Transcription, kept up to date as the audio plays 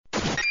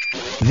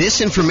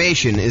This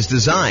information is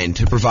designed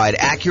to provide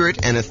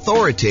accurate and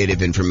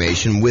authoritative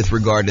information with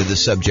regard to the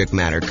subject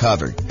matter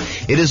covered.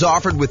 It is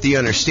offered with the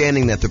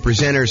understanding that the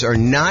presenters are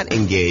not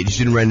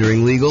engaged in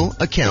rendering legal,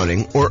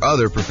 accounting, or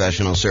other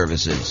professional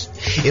services.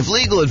 If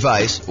legal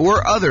advice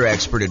or other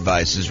expert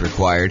advice is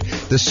required,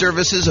 the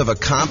services of a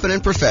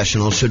competent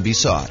professional should be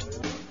sought.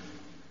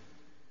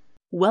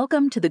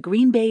 Welcome to the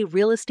Green Bay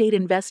Real Estate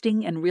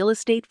Investing and Real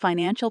Estate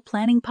Financial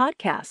Planning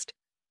Podcast.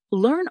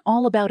 Learn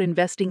all about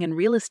investing in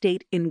real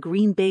estate in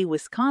Green Bay,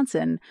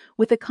 Wisconsin,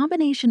 with a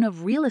combination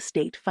of real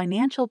estate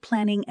financial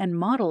planning and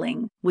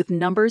modeling with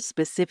numbers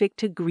specific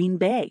to Green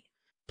Bay,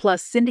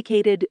 plus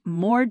syndicated,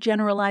 more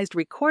generalized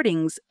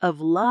recordings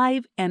of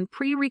live and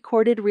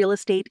pre-recorded real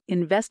estate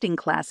investing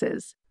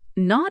classes,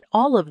 not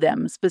all of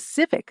them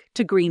specific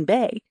to Green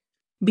Bay.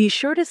 Be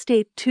sure to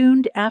stay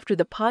tuned after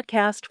the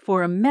podcast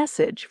for a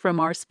message from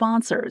our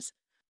sponsors.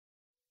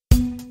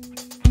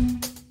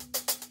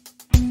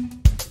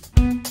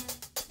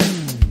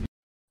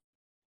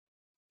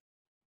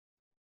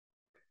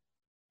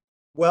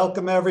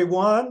 Welcome,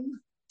 everyone,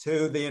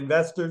 to the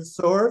Investor's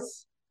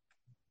Source,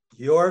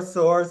 your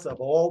source of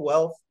all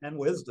wealth and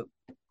wisdom.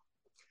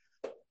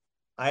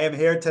 I am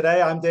here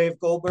today. I'm Dave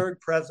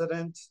Goldberg,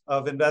 president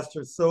of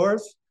Investor's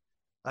Source.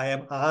 I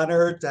am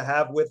honored to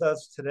have with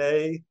us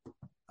today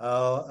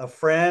a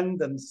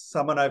friend and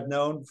someone I've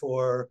known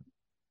for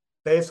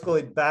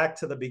basically back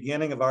to the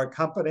beginning of our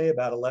company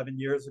about 11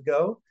 years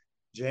ago,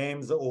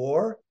 James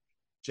Orr.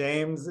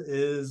 James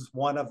is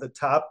one of the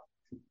top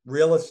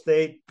real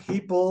estate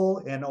people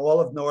in all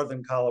of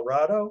Northern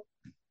Colorado.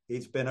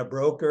 He's been a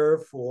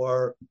broker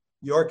for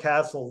Your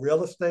Castle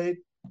Real Estate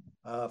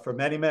for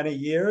many, many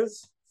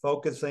years,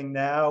 focusing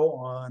now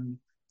on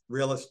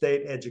real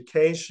estate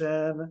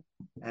education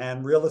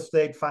and real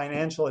estate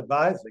financial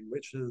advising,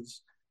 which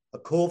is a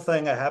cool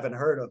thing I haven't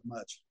heard of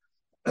much.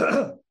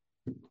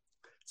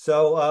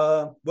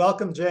 So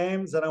welcome,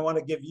 James, and I want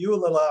to give you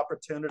a little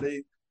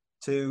opportunity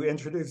to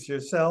introduce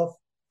yourself.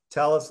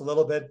 Tell us a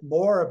little bit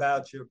more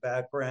about your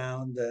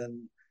background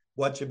and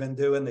what you've been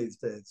doing these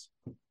days.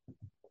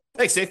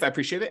 Thanks, Dave. I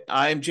appreciate it.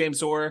 I'm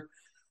James Orr.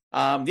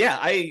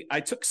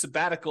 I took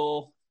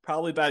sabbatical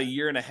probably about a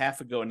year and a half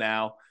ago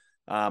now.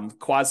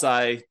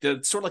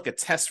 Did sort of like a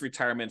test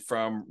retirement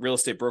from real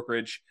estate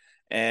brokerage,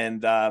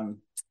 and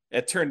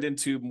it turned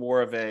into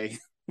more of a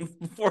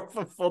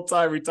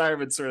full-time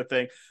retirement sort of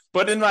thing.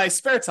 But in my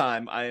spare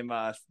time, I'm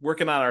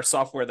working on our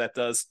software that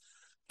does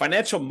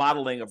financial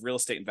modeling of real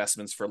estate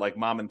investments for like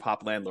mom and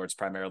pop landlords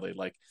primarily.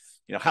 Like,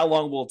 how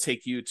long will it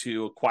take you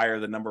to acquire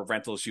the number of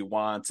rentals you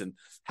want, and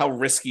how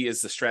risky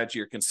is the strategy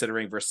you're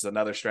considering versus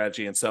another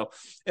strategy. And so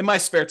in my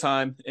spare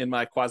time, in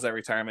my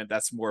quasi-retirement,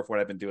 that's more of what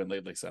I've been doing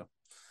lately. So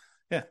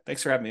yeah,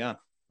 thanks for having me on.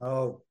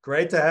 Oh,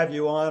 great to have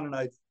you on. And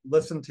I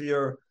listened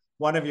to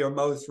one of your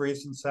most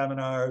recent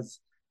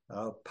seminars,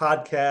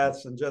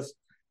 podcasts, and just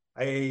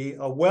a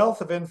wealth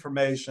of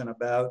information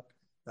about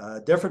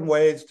different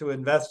ways to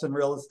invest in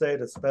real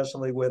estate,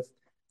 especially with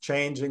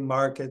changing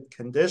market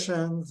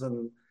conditions.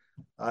 And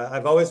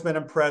I've always been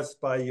impressed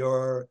by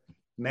your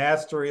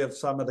mastery of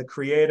some of the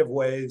creative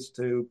ways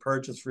to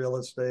purchase real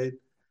estate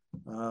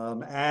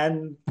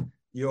and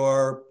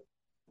your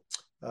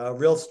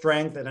real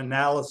strength and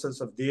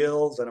analysis of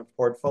deals and of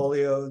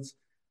portfolios.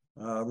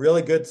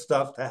 Really good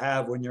stuff to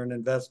have when you're an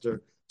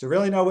investor, to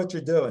really know what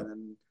you're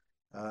doing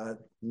and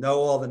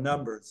know all the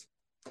numbers.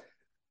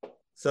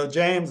 So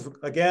James,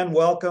 again,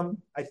 welcome.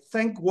 I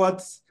think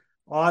what's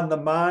on the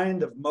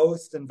mind of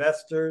most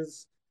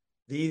investors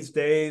these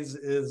days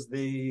is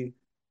the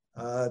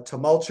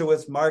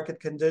tumultuous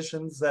market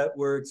conditions that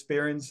we're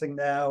experiencing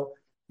now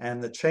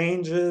and the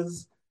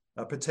changes,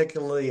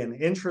 particularly in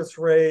interest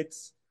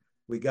rates.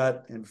 We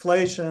got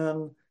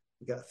inflation,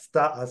 we got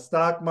a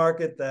stock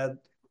market that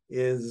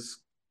is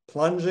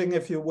plunging,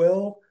 if you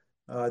will,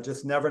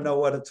 just never know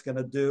what it's going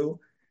to do.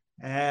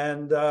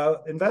 And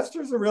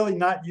investors are really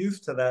not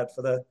used to that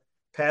for the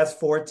past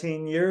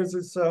 14 years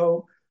or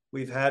so.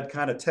 We've had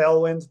kind of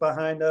tailwinds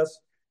behind us.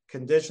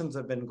 Conditions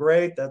have been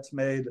great. That's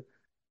made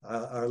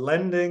our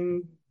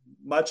lending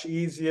much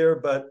easier,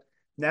 but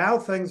now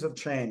things have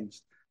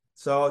changed.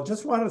 So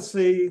just want to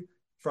see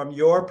from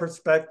your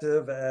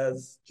perspective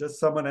as just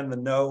someone in the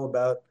know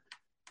about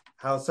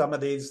how some of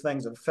these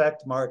things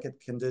affect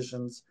market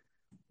conditions,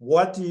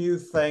 what do you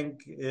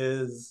think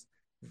is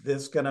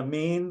this going to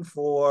mean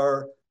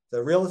for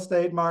the real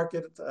estate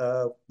market?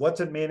 What's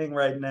it meaning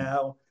right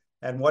now?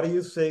 And what do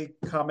you see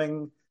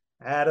coming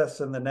at us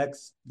in the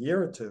next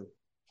year or two?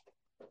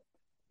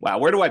 Wow,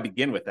 where do I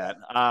begin with that?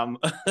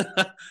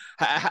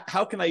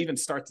 How can I even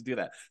start to do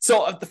that?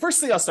 So the first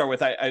thing I'll start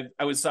with, I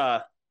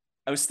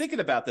was thinking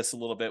about this a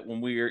little bit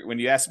when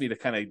you asked me to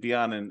kind of be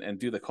on and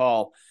do the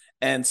call.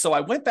 And so I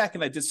went back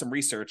and I did some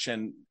research,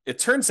 and it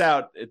turns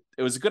out it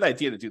was a good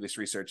idea to do this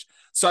research.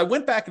 So I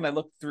went back and I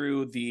looked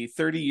through the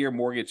 30-year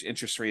mortgage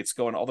interest rates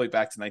going all the way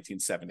back to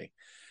 1970.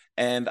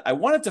 And I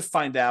wanted to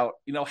find out,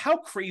 how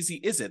crazy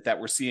is it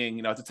that we're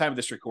seeing, at the time of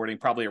this recording,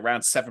 probably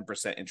around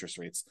 7% interest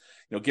rates,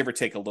 give or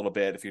take a little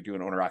bit if you're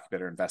doing owner,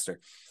 occupier,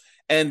 investor.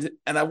 And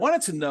I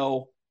wanted to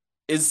know,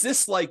 is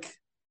this like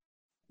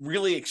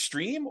really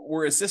extreme,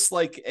 or is this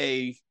like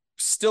a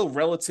still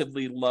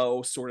relatively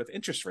low sort of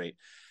interest rate?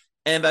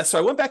 And so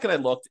I went back and I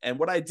looked, and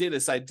what I did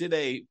is I did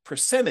a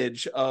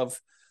percentage of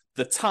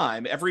the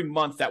time every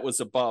month that was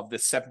above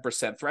this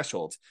 7%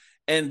 threshold.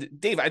 And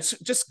Dave, I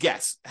just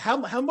guess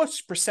how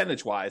much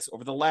percentage wise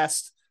over the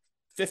last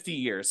 50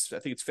 years, I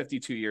think it's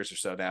 52 years or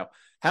so now,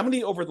 how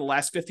many over the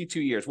last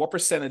 52 years, what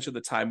percentage of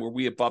the time were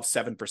we above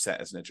 7%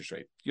 as an interest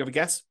rate? Do you have a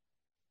guess?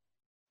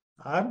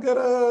 I've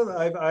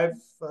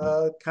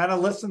kind of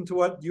listened to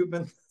what you've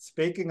been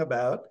speaking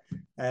about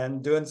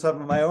and doing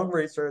some of my own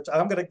research.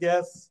 I'm gonna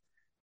guess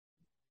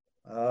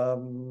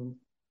 73%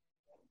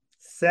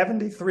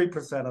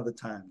 of the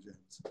time,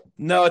 James.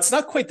 No, it's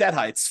not quite that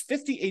high. It's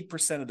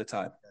 58% of the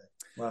time.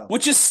 Wow.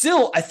 Which is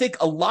still, I think,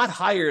 a lot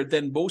higher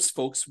than most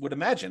folks would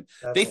imagine.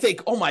 They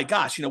think, oh my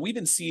gosh, we've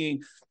been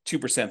seeing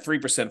 2%,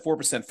 3%,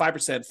 4%,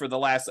 5% for the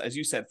last, as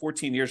you said,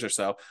 14 years or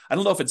so. I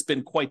don't know if it's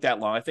been quite that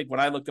long. I think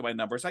when I looked at my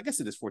numbers, I guess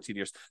it is 14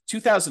 years.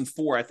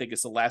 2004, I think,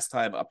 is the last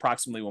time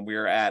approximately when we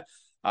were at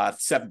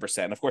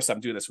 7%. Of course, I'm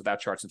doing this without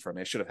charts in front of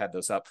me. I should have had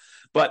those up.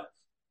 But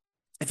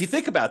if you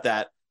think about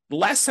that, the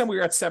last time we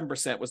were at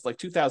 7% was like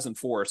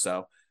 2004 or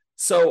so.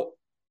 So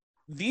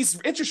these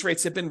interest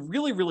rates have been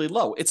really, really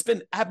low. It's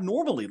been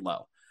abnormally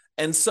low.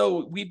 And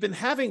so we've been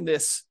having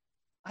this,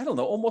 I don't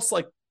know, almost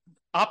like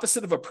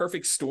opposite of a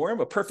perfect storm,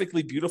 a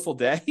perfectly beautiful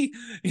day,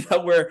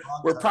 where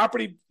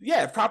property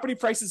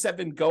prices have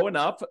been going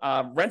up,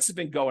 rents have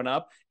been going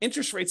up,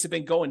 interest rates have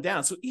been going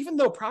down. So even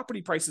though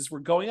property prices were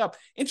going up,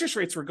 interest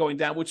rates were going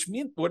down, which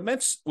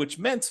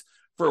meant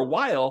for a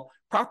while,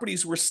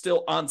 properties were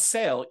still on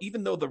sale,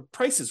 even though the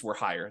prices were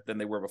higher than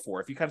they were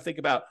before. If you kind of think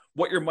about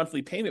what your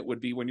monthly payment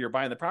would be when you're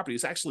buying the property,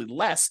 it's actually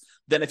less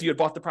than if you had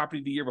bought the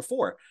property the year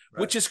before,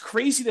 right, which is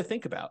crazy to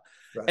think about.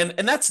 Right.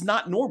 And that's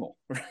not normal,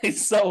 right?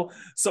 So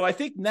I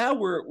think now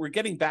we're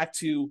getting back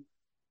to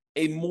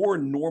a more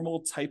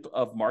normal type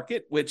of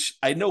market, which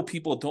I know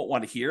people don't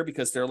want to hear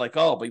because they're like,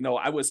 oh, but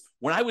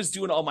when I was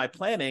doing all my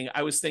planning,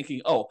 I was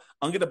thinking, oh,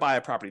 I'm going to buy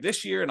a property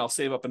this year and I'll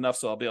save up enough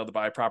so I'll be able to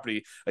buy a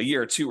property a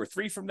year or 2 or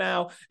 3 from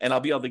now, and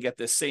I'll be able to get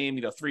this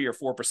same 3 or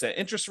 4%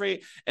 interest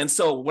rate. And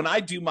so when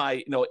I do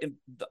my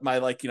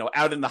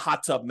out in the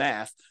hot tub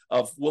math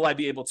of will I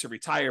be able to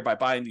retire by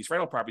buying these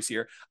rental properties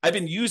here, I've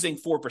been using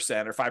 4% or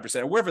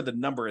 5% or wherever the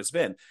number has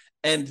been,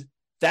 and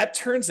that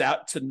turns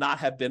out to not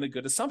have been a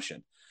good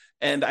assumption.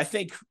 And I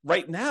think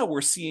right now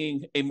we're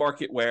seeing a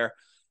market where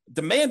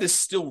demand is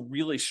still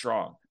really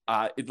strong.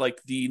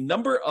 The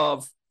number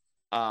of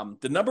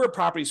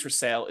properties for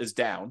sale is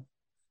down,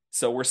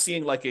 so we're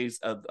seeing like a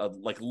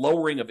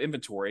lowering of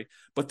inventory.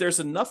 But there's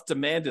enough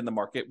demand in the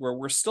market where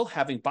we're still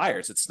having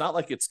buyers. It's not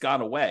like it's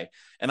gone away.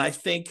 And I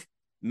think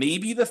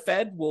maybe the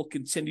Fed will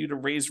continue to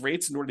raise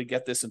rates in order to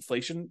get this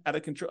inflation out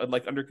of control,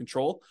 under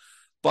control.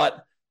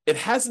 But it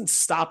hasn't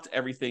stopped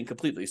everything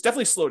completely. It's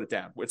definitely slowed it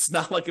down. It's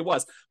not like it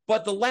was.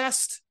 But the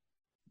last,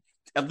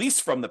 at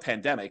least from the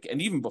pandemic,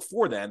 and even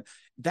before then,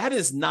 that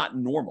is not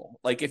normal.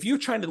 Like if you're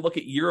trying to look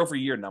at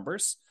year-over-year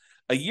numbers,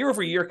 a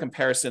year-over-year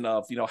comparison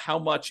of, how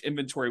much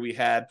inventory we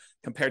had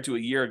compared to a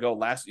year ago,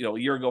 a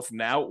year ago from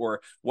now,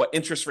 or what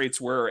interest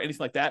rates were or anything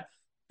like that,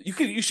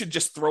 you should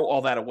just throw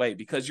all that away,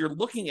 because you're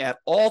looking at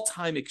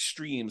all-time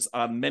extremes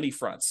on many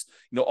fronts.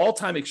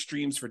 All-time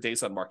extremes for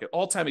days on market,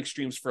 all-time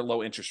extremes for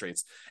low interest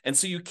rates. And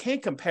so you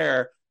can't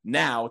compare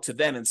now to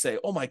then and say,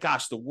 oh my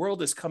gosh, the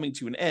world is coming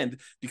to an end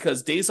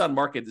because days on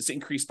market is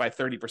increased by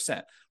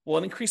 30%.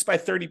 Well, it increased by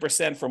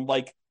 30% from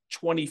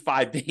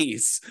 25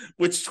 days,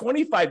 which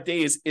 25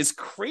 days is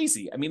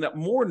crazy. I mean, a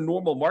more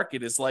normal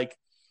market is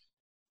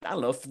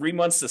 3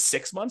 months to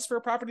 6 months for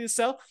a property to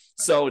sell.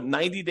 So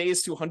 90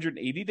 days to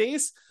 180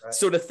 days. Right.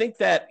 So to think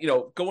that,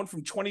 going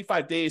from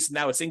 25 days,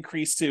 now it's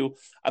increased to,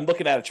 I'm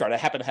looking at a chart. I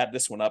happen to have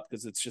this one up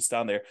because it's just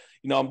down there.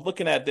 I'm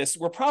looking at this.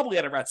 We're probably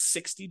at around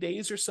 60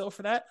 days or so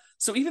for that.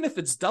 So even if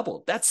it's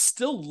doubled, that's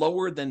still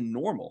lower than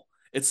normal.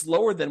 It's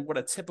lower than what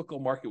a typical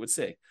market would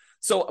say.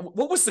 So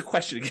what was the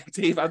question again,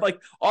 Dave? I'm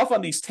off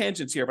on these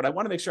tangents here, but I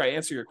want to make sure I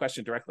answer your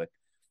question directly.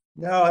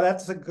 No,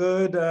 that's a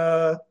good,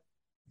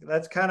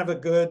 that's kind of a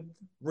good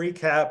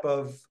recap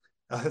of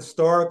a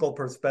historical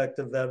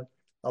perspective that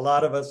a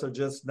lot of us are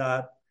just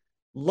not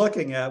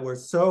looking at. We're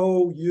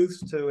so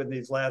used to, in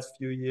these last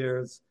few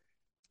years,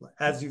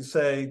 as you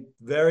say,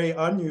 very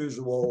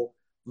unusual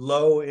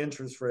low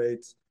interest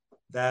rates,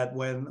 that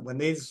when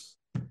these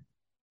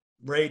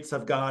rates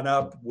have gone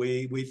up,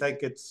 we think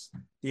it's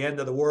the end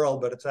of the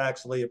world, but it's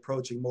actually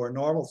approaching more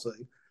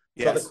normalcy.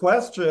 Yes. So the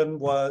question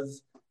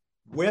was,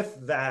 with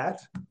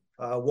that,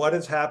 what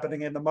is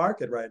happening in the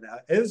market right now?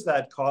 Is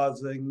that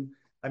causing,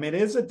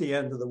 is it the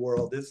end of the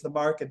world? Is the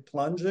market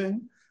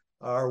plunging?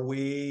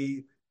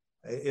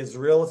 Is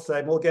real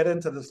estate, we'll get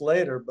into this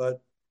later,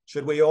 but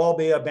should we all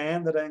be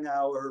abandoning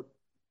our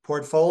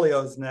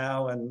portfolios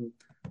now and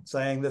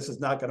saying this is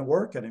not going to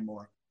work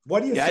anymore?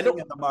 What are you seeing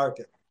in the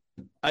market?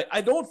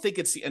 I don't think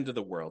it's the end of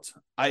the world.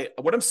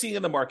 What I'm seeing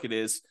in the market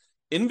is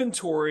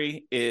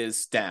inventory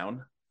is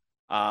down.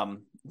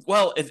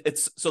 Well,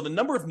 it's so the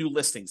number of new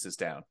listings is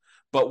down,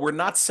 but we're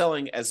not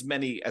selling as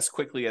many as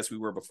quickly as we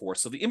were before.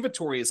 So the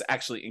inventory is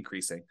actually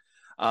increasing.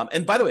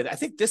 And by the way, I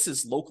think this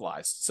is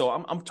localized. So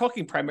I'm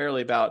talking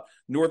primarily about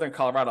Northern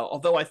Colorado,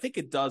 although I think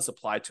it does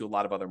apply to a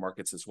lot of other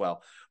markets as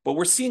well. But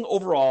we're seeing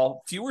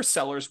overall fewer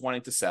sellers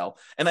wanting to sell.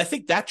 And I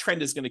think that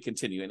trend is going to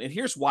continue. And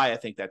here's why I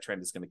think that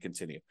trend is going to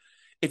continue.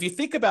 If you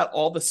think about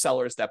all the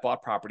sellers that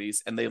bought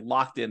properties and they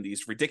locked in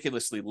these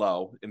ridiculously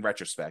low, in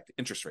retrospect,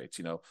 interest rates,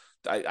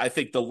 I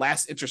think the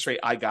last interest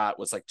rate I got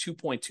was like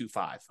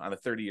 2.25 on a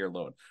 30-year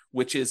loan,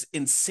 which is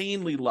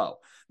insanely low.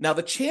 Now,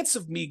 the chance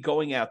of me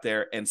going out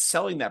there and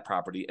selling that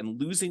property and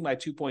losing my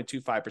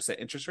 2.25%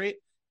 interest rate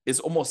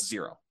is almost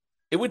zero.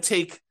 It would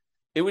take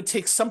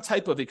some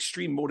type of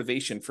extreme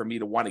motivation for me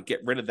to want to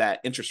get rid of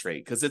that interest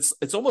rate, because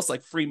it's almost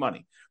like free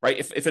money, right?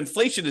 If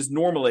inflation is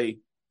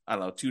normally, I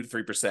don't know, 2 to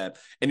 3%,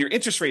 and your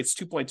interest rate's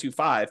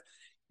 2.25,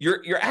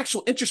 your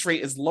actual interest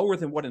rate is lower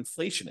than what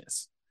inflation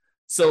is.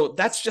 So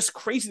that's just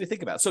crazy to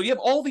think about. So you have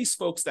all these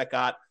folks that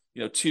got,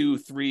 2,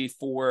 3,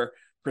 4%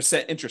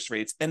 interest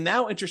rates, and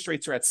now interest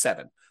rates are at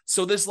 7.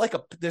 So there's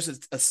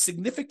a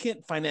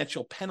significant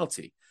financial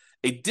penalty,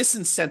 a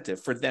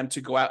disincentive for them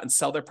to go out and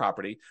sell their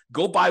property,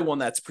 go buy one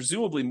that's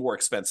presumably more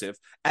expensive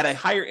at a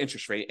higher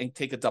interest rate and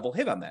take a double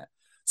hit on that.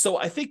 So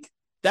I think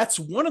that's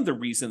one of the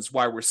reasons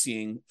why we're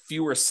seeing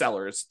fewer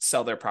sellers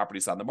sell their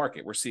properties on the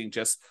market. We're seeing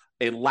just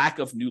a lack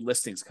of new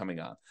listings coming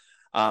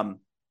on.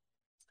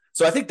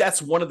 So I think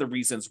that's one of the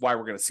reasons why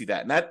we're going to see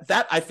that. And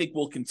that I think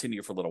will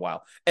continue for a little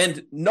while.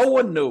 And no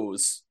one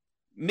knows.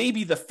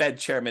 Maybe the Fed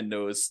chairman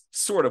knows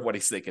sort of what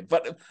he's thinking,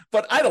 but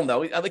I don't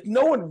know. Like,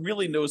 no one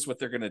really knows what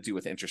they're going to do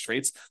with interest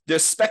rates.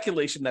 There's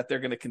speculation that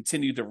they're going to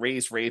continue to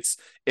raise rates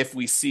if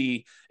we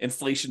see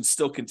inflation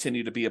still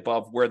continue to be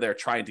above where they're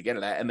trying to get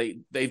it at.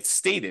 And they've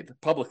stated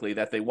publicly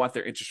that they want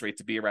their interest rate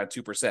to be around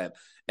 2%,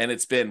 and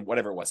it's been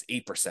whatever it was,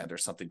 8% or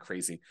something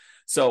crazy.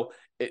 So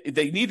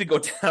they need to go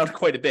down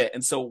quite a bit.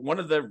 And so one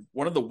of the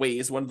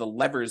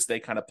levers they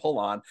kind of pull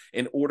on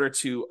in order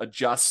to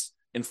adjust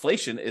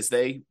inflation is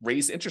they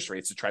raise interest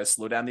rates to try to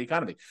slow down the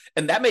economy.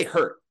 And that may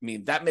hurt. I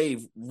mean, that may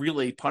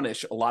really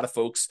punish a lot of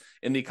folks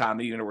in the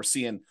economy. We're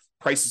seeing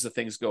prices of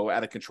things go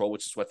out of control,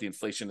 which is what the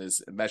inflation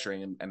is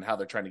measuring and how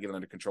they're trying to get it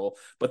under control.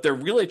 But they're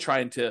really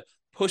trying to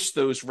push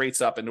those rates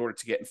up in order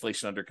to get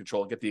inflation under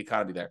control and get the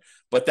economy there.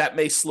 But that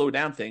may slow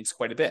down things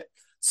quite a bit.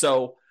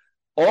 So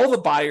all the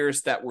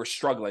buyers that were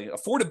struggling,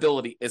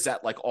 affordability is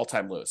at like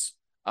all-time lows.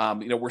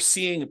 We're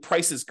seeing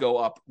prices go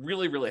up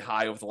really, really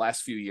high over the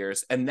last few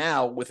years. And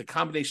now with a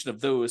combination of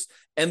those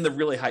and the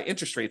really high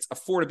interest rates,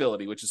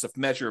 affordability, which is a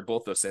measure of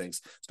both those things,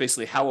 it's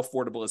basically how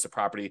affordable is a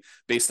property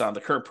based on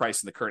the current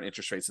price and the current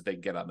interest rates that they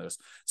can get on those.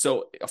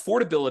 So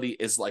affordability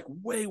is like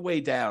way,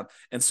 way down.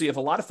 And so you have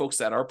a lot of folks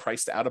that are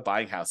priced out of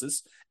buying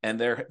houses, and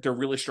they're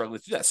really struggling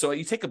to do that. So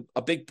you take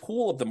a big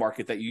pool of the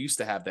market that you used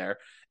to have there,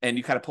 and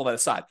you kind of pull that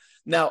aside.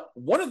 Now,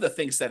 one of the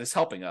things that is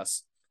helping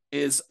us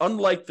is,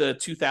 unlike the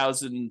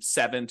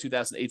 2007,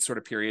 2008 sort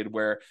of period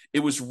where it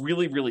was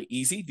really, really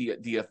easy,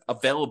 the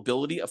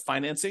availability of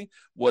financing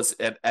was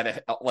at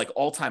like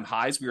all-time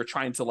highs. We were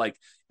trying to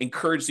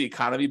encourage the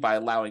economy by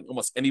allowing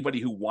almost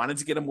anybody who wanted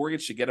to get a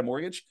mortgage to get a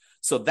mortgage.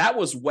 So that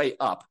was way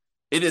up.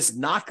 It has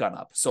not gone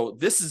up. So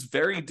this is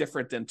very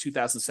different than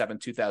 2007,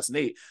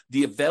 2008.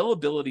 The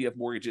availability of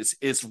mortgages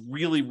is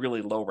really,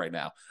 really low right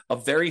now, a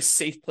very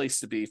safe place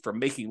to be for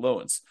making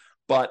loans.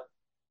 But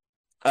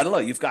I don't know,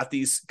 you've got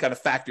these kind of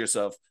factors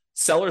of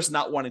sellers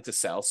not wanting to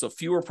sell, so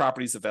fewer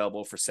properties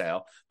available for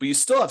sale, but you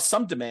still have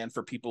some demand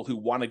for people who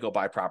want to go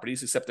buy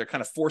properties, except they're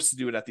kind of forced to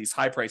do it at these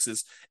high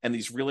prices and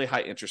these really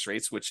high interest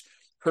rates, which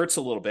hurts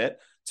a little bit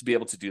to be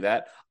able to do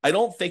that. I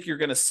don't think you're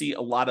going to see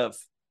a lot of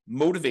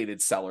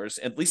motivated sellers,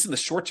 at least in the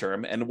short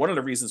term. And one of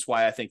the reasons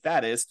why I think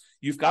that is,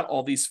 you've got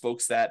all these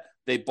folks that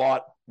they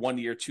bought 1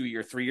 year, 2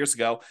 year, 3 years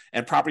ago,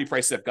 and property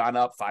prices have gone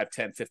up 5,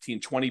 10, 15,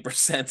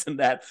 20% in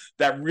that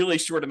really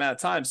short amount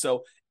of time.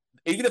 So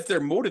even if they're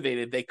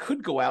motivated, they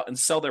could go out and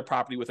sell their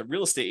property with a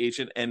real estate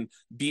agent and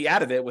be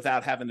out of it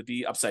without having to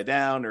be upside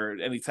down or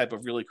any type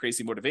of really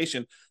crazy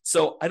motivation.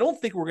 So I don't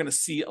think we're going to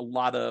see a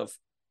lot of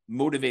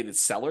motivated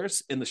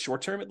sellers in the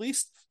short term, at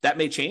least. That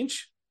may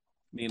change.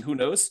 I mean, who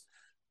knows?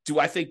 Do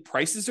I think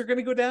prices are going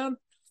to go down?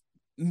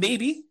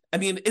 Maybe. I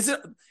mean, is it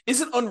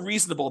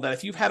unreasonable that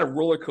if you've had a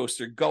roller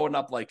coaster going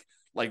up like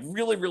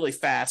really, really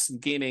fast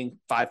and gaining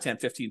 5, 10,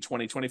 15,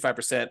 20,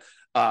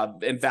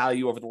 25% in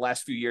value over the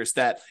last few years,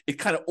 that it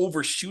kind of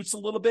overshoots a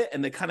little bit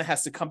and it kind of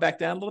has to come back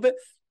down a little bit?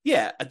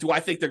 Yeah. Do I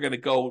think they're going to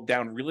go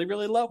down really,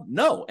 really low?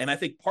 No. And I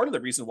think part of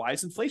the reason why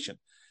is inflation.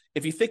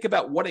 If you think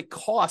about what it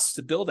costs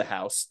to build a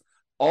house,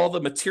 all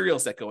the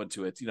materials that go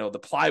into it, the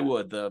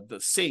plywood, the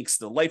sinks,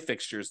 the light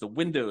fixtures, the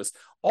windows,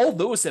 all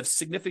those have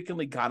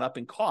significantly gone up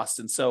in cost.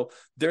 And so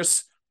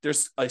there's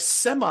a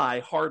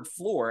semi-hard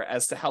floor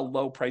as to how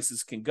low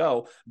prices can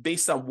go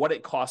based on what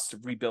it costs to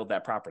rebuild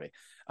that property.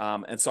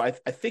 And so I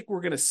think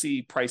we're going to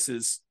see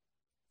prices.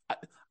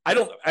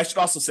 I should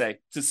also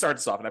say, to start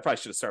this off, and I probably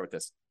should have started with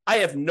this, I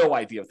have no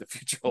idea what the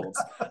future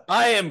holds.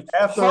 I am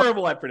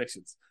horrible at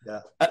predictions.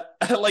 Yeah.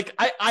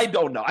 I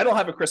don't know. I don't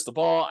have a crystal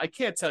ball. I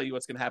can't tell you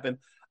what's going to happen.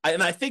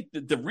 And I think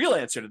the real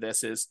answer to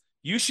this is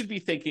you should be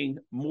thinking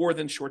more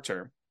than short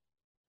term.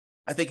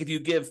 I think if you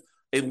give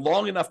a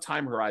long enough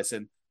time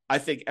horizon, I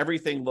think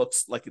everything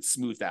looks like it's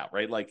smoothed out,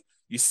 right? Like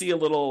you see a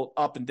little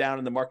up and down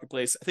in the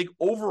marketplace. I think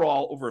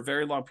overall, over a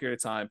very long period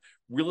of time,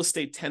 real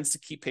estate tends to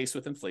keep pace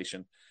with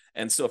inflation.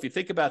 And so if you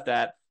think about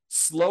that,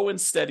 slow and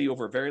steady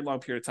over a very long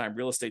period of time,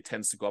 real estate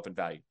tends to go up in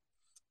value.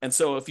 And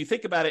so if you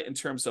think about it in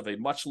terms of a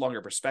much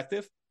longer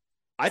perspective,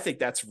 I think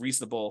that's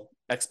reasonable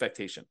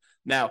expectation.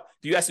 Now,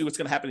 do you ask me what's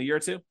going to happen in a year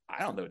or two? I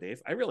don't know,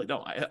 Dave. I really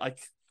don't.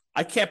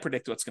 I can't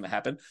predict what's going to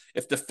happen.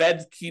 If the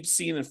Fed keeps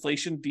seeing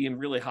inflation being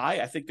really high,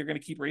 I think they're going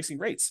to keep raising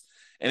rates.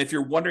 And if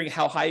you're wondering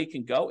how high it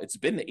can go, it's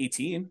been to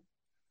 18.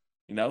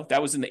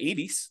 That was in the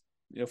 80s,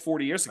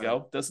 40 years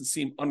ago. Doesn't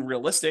seem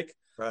unrealistic.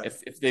 Right.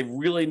 If they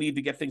really need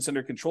to get things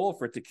under control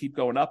for it to keep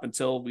going up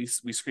until we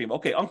scream,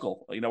 okay,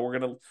 uncle, we're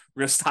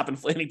gonna stop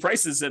inflating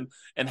prices and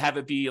have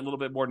it be a little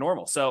bit more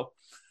normal. So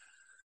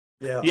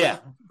yeah,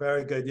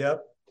 very good.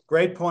 Yep,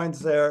 great points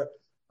there.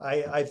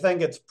 I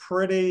think it's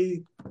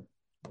pretty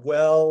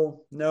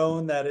well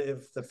known that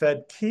if the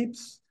Fed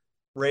keeps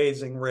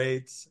raising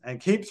rates and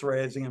keeps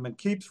raising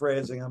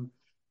them,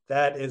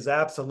 that is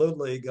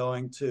absolutely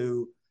going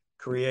to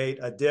create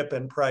a dip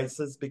in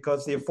prices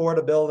because the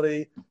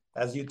affordability,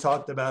 as you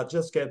talked about,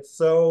 just gets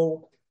the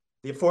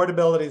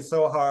affordability is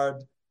so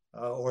hard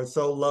or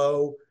so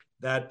low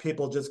that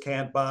people just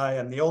can't buy.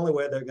 And the only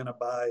way they're going to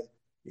buy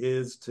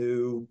is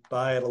to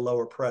buy at a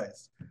lower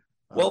price.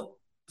 Well,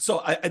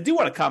 so I do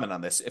want to comment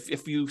on this.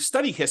 If you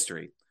study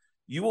history,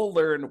 you will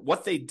learn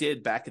what they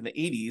did back in the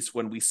 80s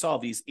when we saw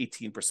these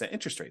 18%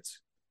 interest rates.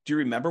 Do you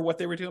remember what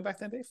they were doing back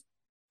then, Dave?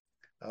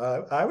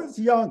 I was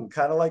young,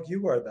 kind of like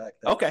you were back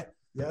then. Okay.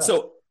 Yeah.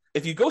 So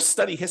if you go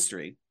study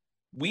history,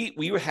 we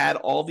had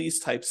all these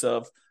types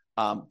of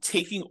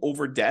taking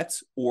over debt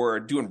or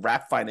doing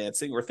wrap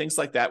financing or things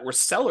like that, where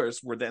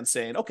sellers were then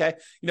saying, okay,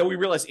 we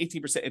realize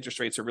 18%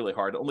 interest rates are really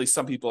hard. Only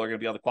some people are going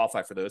to be able to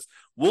qualify for those.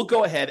 We'll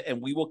go ahead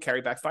and we will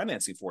carry back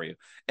financing for you.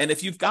 And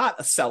if you've got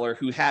a seller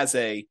who has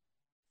a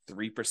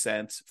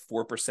 3%,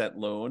 4%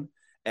 loan,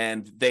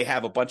 and they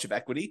have a bunch of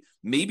equity,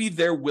 maybe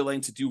they're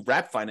willing to do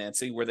wrap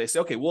financing where they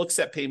say, okay, we'll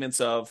accept payments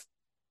of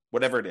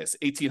whatever it is,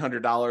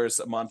 $1,800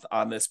 a month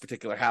on this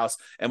particular house,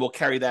 and we'll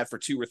carry that for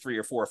 2 or 3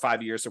 or 4 or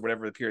 5 years or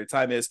whatever the period of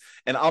time is.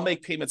 And I'll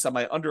make payments on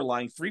my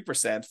underlying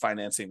 3%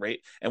 financing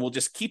rate, and we'll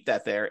just keep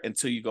that there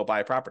until you go buy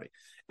a property.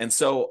 And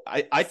so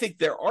I think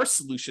there are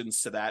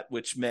solutions to that,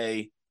 which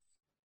may,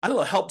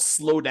 help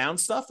slow down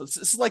stuff. This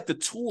is like the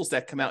tools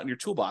that come out in your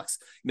toolbox.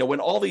 When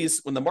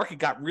the market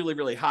got really,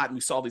 really hot and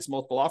we saw these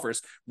multiple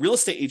offers, real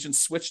estate agents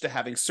switched to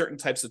having certain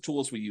types of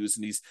tools we use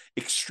in these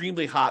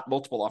extremely hot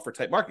multiple offer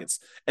type markets.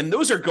 And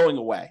those are going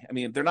away. I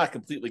mean, they're not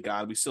completely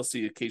gone. We still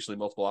see occasionally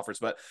multiple offers,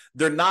 but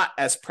they're not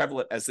as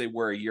prevalent as they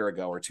were a year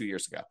ago or 2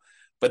 years ago.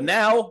 But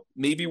now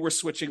maybe we're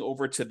switching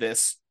over to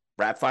this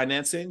wrap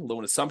financing,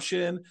 loan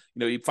assumption.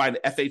 You find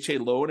an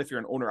FHA loan if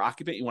you're an owner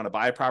occupant, you want to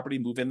buy a property,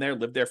 move in there,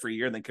 live there for a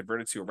year, and then convert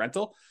it to a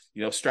rental.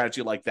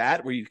 Strategy like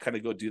that where you kind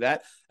of go do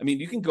that. I mean,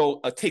 you can go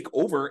take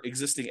over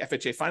existing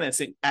FHA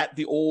financing at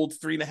the old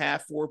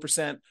 3.5%,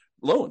 4%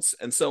 loans.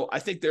 And so I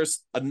think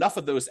there's enough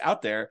of those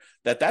out there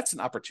that's an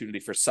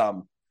opportunity for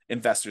some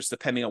investors,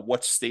 depending on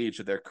what stage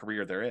of their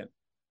career they're in.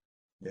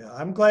 Yeah,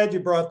 I'm glad you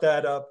brought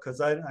that up because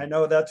I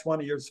know that's one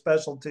of your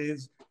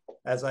specialties.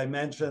 As I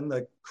mentioned,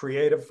 the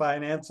creative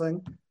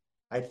financing.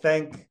 I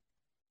think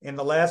in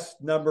the last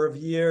number of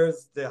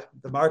years, the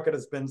market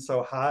has been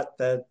so hot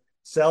that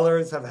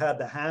sellers have had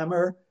the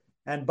hammer,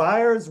 and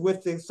buyers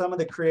with some of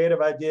the creative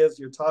ideas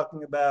you're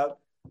talking about,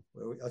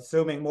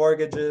 assuming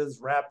mortgages,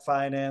 wrap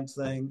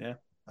financing,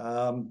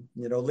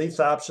 lease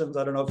options.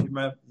 I don't know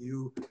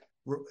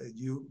if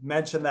you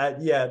mentioned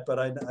that yet, but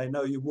I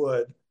know you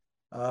would.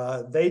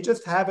 They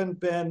just haven't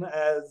been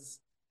as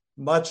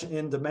much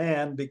in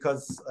demand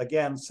because,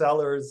 again,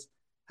 sellers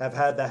have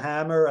had the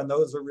hammer, and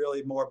those are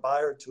really more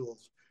buyer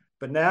tools.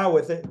 But now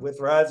with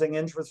rising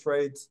interest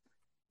rates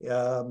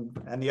and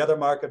the other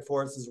market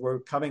forces, we're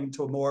coming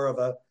to more of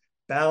a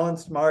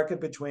balanced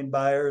market between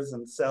buyers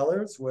and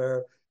sellers,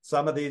 where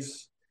some of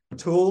these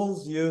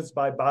tools used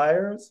by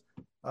buyers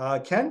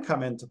can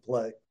come into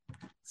play.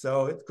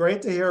 So it's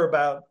great to hear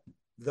about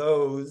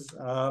those.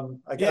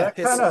 That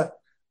kind of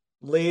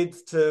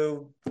leads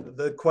to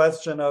the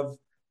question of,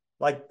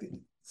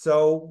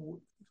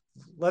 so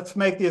let's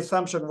make the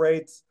assumption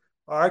rates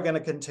are going to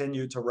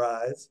continue to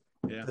rise.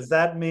 Yeah. Does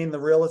that mean do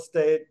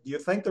you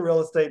think the real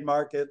estate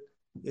market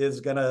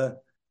is going to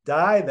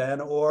die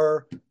then,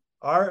 or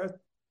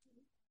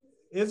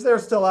is there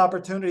still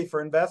opportunity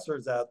for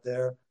investors out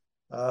there,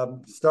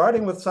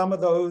 starting with some of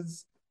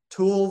those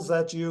tools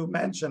that you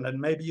mentioned, and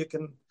maybe you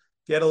can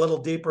get a little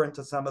deeper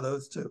into some of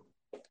those too?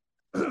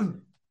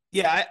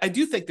 Yeah, I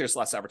do think there's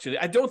less opportunity.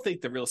 I don't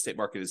think the real estate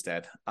market is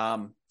dead.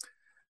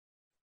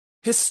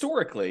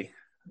 Historically,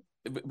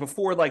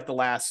 before the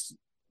last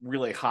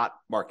really hot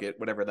market,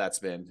 whatever that's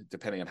been,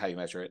 depending on how you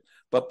measure it.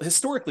 But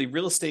historically,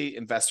 real estate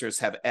investors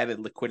have added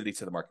liquidity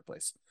to the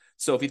marketplace.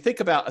 So if you think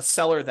about a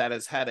seller that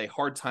has had a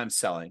hard time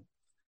selling,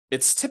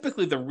 it's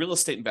typically the real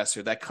estate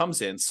investor that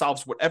comes in,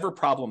 solves whatever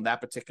problem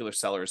that particular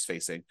seller is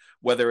facing,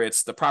 whether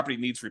it's the property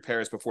needs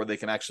repairs before they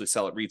can actually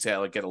sell it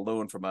retail and get a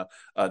loan from a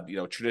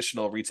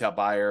traditional retail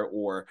buyer,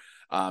 or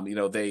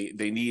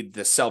they need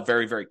to sell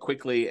very, very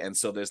quickly, and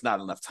so there's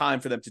not enough time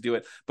for them to do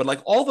it. But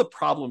like all the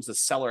problems the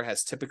seller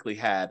has typically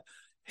had,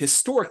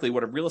 historically,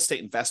 what a real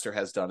estate investor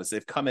has done is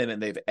they've come in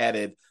and they've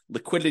added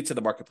liquidity to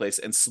the marketplace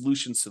and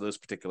solutions to those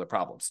particular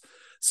problems.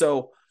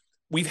 So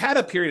we've had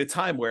a period of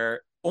time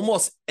where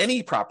almost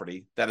any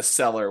property that a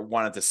seller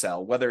wanted to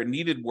sell, whether it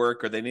needed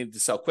work or they needed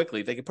to sell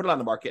quickly, they could put it on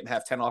the market and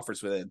have 10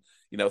 offers within,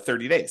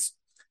 30 days,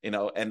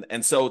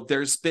 and so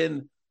there's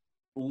been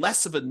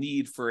less of a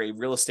need for a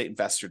real estate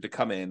investor to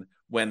come in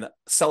when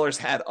sellers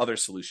had other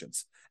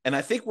solutions. And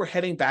I think we're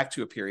heading back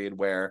to a period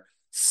where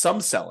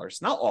some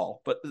sellers, not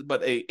all,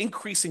 but a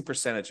increasing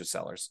percentage of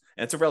sellers,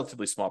 and it's a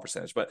relatively small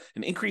percentage, but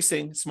an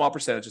increasing small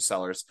percentage of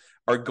sellers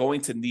are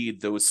going to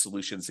need those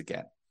solutions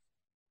again.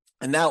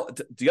 And now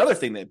the other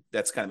thing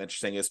that's kind of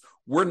interesting is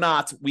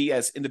we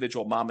as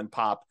individual mom and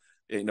pop,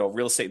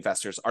 real estate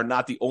investors are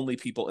not the only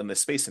people in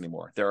this space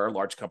anymore. There are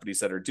large companies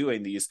that are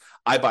doing these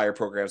iBuyer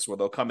programs where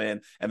they'll come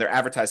in and they're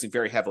advertising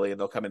very heavily, and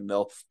they'll come in and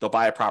they'll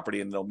buy a property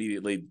and they'll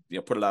immediately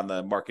put it on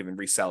the market and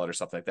resell it or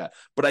something like that.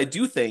 But I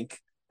do think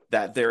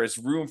that there is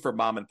room for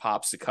mom and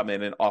pops to come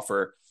in and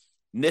offer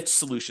niche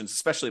solutions,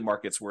 especially in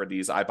markets where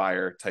these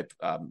iBuyer type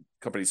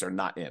companies are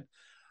not in.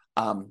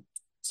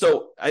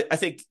 So I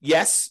think,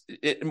 yes,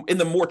 in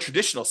the more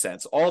traditional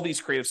sense, all these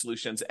creative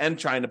solutions and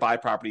trying to buy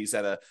properties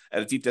at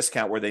a deep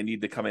discount where they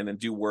need to come in and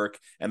do work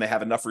and they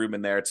have enough room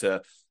in there to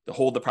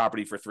hold the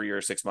property for 3 or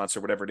 6 months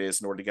or whatever it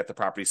is in order to get the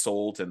property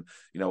sold, and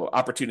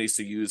opportunities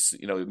to use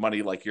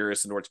money like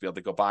yours in order to be able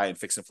to go buy and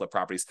fix and flip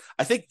properties.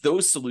 I think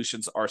those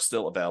solutions are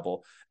still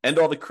available, and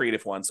all the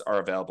creative ones are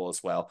available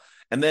as well.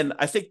 And then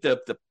I think the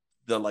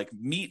like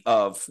meat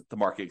of the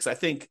market, because I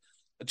think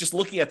just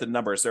looking at the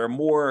numbers, there are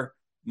more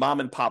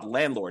mom and pop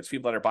landlords,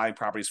 people that are buying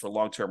properties for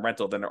long-term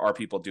rental, than there are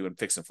people doing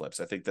fix and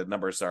flips. I think the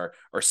numbers are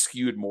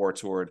skewed more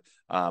toward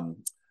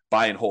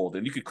buy and hold.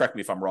 And you could correct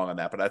me if I'm wrong on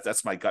that, but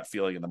that's my gut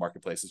feeling in the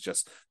marketplace. Is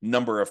just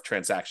number of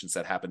transactions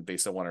that happen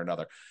based on one or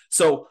another.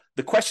 So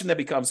the question that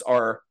becomes,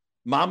 are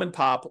mom and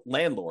pop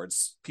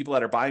landlords, people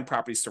that are buying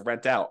properties to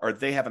rent out, are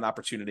they have an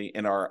opportunity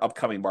in our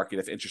upcoming market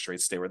if interest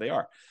rates stay where they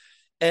are?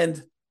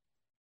 And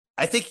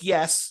I think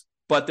yes,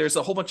 but there's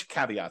a whole bunch of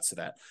caveats to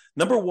that.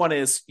 Number one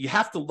is you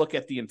have to look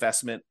at the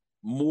investment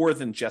more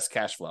than just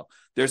cash flow.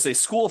 There's a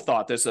school of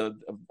thought. There's a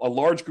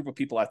large group of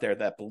people out there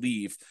that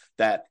believe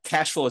that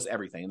cash flow is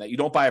everything, and that you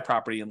don't buy a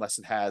property unless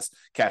it has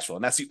cash flow.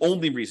 And that's the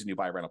only reason you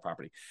buy a rental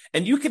property.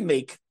 And you can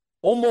make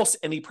almost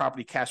any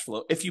property cash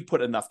flow if you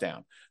put enough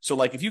down. So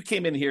like if you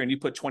came in here and you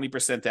put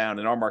 20% down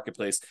in our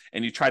marketplace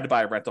and you tried to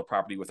buy a rental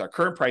property with our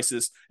current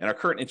prices and our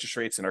current interest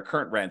rates and our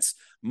current rents,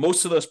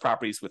 most of those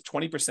properties with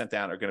 20%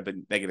 down are going to be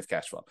negative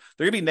cash flow.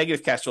 They're going to be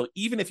negative cash flow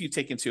even if you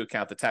take into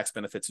account the tax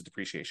benefits of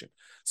depreciation.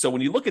 So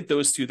when you look at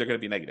those two, they're going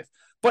to be negative.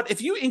 But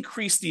if you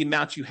increase the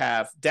amount you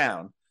have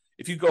down,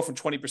 if you go from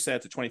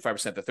 20% to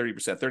 25% to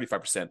 30%,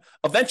 35%,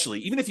 eventually,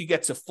 even if you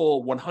get to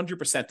full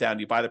 100% down,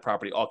 you buy the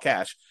property all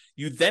cash,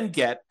 you then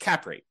get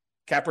cap rate.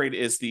 Cap rate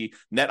is the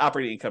net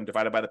operating income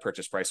divided by the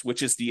purchase price,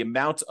 which is the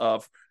amount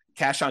of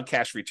cash on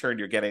cash return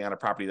you're getting on a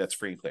property that's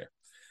free and clear.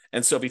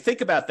 And so if you think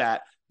about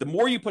that, the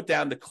more you put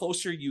down, the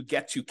closer you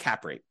get to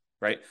cap rate.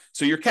 Right.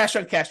 So your cash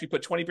on cash, you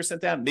put 20%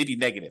 down, maybe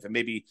negative, and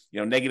maybe,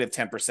 negative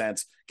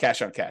 10%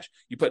 cash on cash.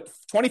 You put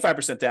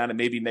 25% down and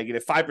maybe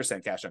negative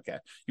 5% cash on cash.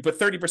 You put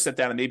 30%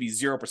 down and maybe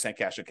 0%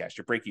 cash on cash.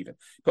 You're break even.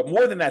 Put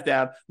more than that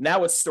down.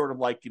 Now it's sort of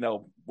like,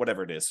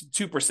 whatever it is,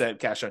 2%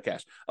 cash on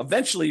cash.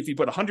 Eventually, if you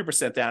put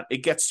 100% down, it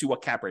gets to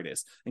what cap rate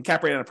is. And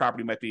cap rate on a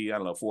property might be,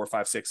 4,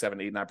 5, 6,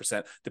 7, 8,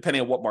 9%,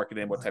 depending on what market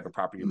and what type of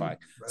property you're buying,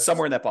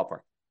 somewhere in that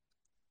ballpark.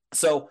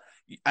 So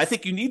I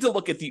think you need to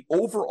look at the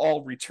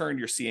overall return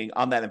you're seeing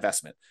on that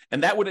investment.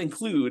 And that would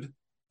include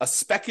a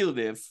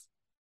speculative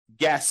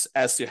guess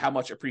as to how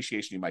much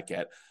appreciation you might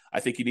get. I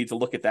think you need to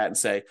look at that and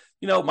say,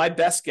 my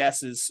best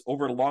guess is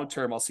over the long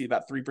term, I'll see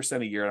about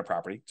 3% a year on a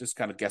property, just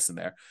kind of guessing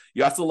there.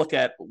 You have to look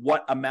at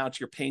what amount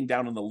you're paying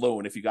down on the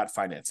loan if you got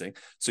financing.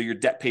 So your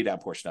debt pay down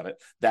portion of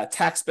it, that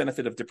tax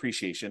benefit of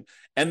depreciation,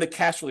 and the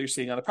cash flow you're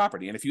seeing on the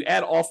property. And if you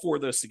add all four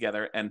of those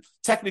together, and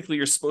technically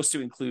you're supposed to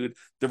include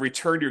the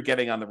return you're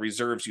getting on the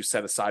reserves you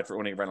set aside for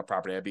owning a rental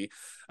property.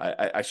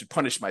 I should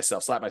punish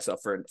myself, slap myself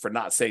for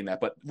not saying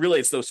that, but really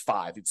it's those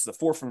five. It's the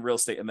four from real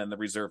estate and then the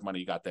reserve money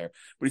you got there.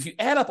 But if you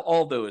add up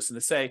all those and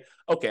to say,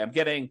 okay, I'm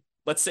getting,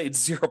 let's say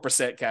it's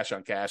 0% cash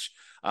on cash,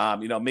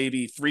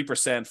 maybe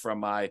 3% from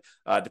my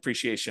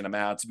depreciation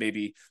amount,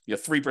 maybe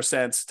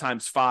 3%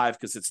 times 5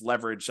 because it's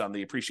leverage on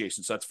the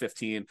appreciation, so that's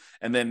 15,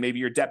 and then maybe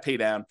your debt pay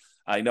down.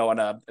 I know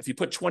if you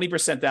put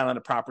 20% down on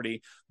a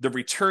property, the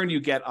return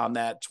you get on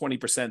that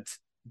 20%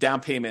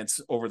 down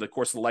payments over the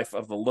course of the life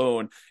of the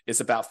loan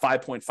is about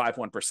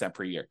 5.51%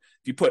 per year.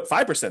 If you put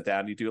 5%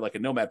 down, you do like a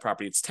nomad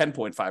property, it's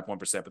 10.51%,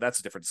 but that's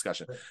a different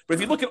discussion. But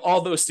if you look at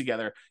all those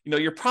together,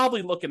 you're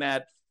probably looking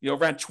at,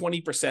 around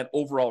 20%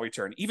 overall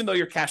return, even though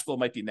your cash flow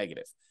might be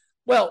negative.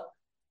 Well,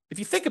 if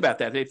you think about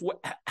that, Dave,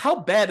 how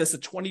bad is a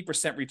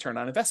 20% return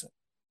on investment?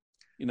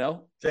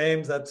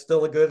 James, that's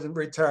still a good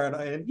return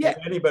in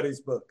anybody's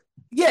book.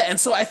 Yeah. And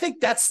so I think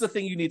that's the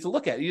thing you need to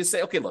look at. You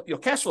say, okay, look,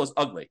 cash flow is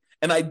ugly.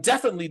 And I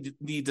definitely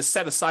need to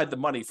set aside the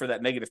money for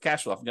that negative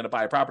cash flow. If I'm going to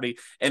buy a property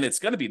and it's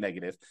going to be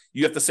negative,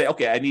 you have to say,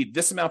 okay, I need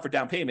this amount for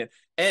down payment.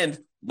 And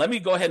let me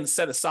go ahead and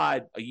set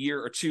aside a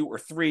year or 2 or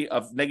 3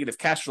 of negative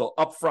cash flow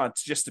up front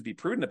just to be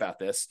prudent about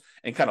this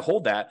and kind of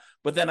hold that.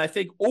 But then I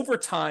think over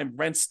time,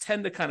 rents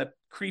tend to kind of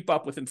creep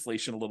up with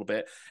inflation a little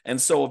bit. And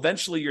so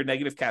eventually your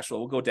negative cash flow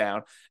will go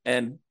down.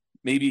 And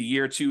maybe a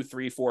year, 2,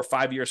 3, 4,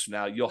 5 years from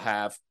now, you'll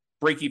have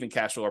break-even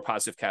cash flow or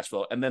positive cash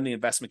flow, and then the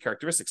investment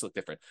characteristics look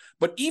different.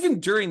 But even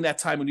during that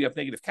time when you have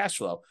negative cash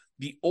flow,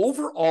 the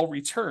overall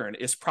return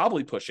is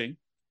probably pushing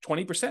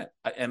 20%.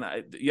 And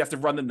you have to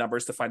run the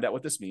numbers to find out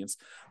what this means.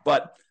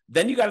 But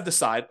then you got to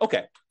decide,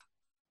 okay,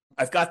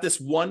 I've got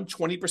this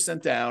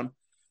 20% down,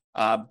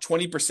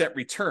 20%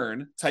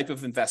 return type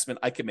of investment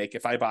I can make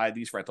if I buy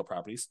these rental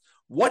properties.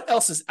 What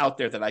else is out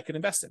there that I could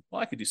invest in?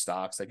 Well, I could do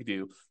stocks, I could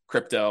do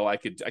crypto, I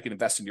could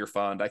invest in your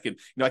fund, I could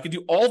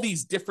do all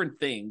these different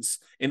things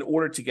in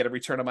order to get a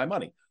return on my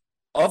money.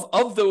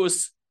 Of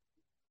those,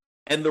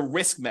 and the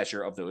risk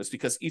measure of those,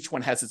 because each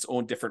one has its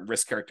own different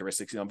risk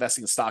characteristics.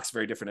 Investing in stocks is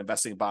very different.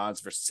 Investing in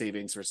bonds versus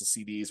savings versus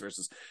CDs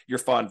versus your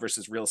fund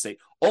versus real estate.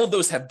 All of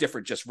those have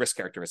different just risk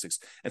characteristics.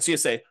 And so you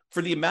say,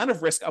 for the amount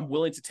of risk I'm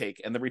willing to take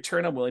and the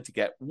return I'm willing to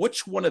get,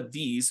 which one of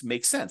these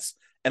makes sense?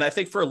 And I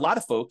think for a lot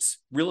of folks,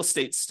 real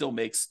estate still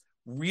makes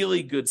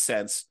really good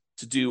sense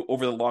to do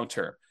over the long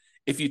term.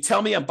 If you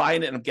tell me I'm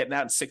buying it and I'm getting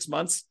out in 6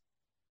 months,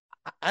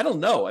 I don't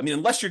know. I mean,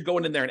 unless you're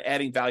going in there and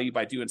adding value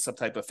by doing some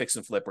type of fix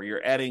and flip, or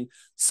you're adding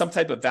some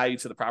type of value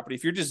to the property.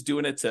 If you're just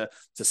doing it to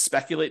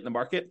speculate in the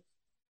market,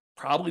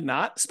 probably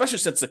not, especially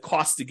since the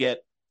cost to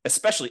get,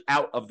 especially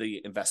out of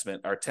the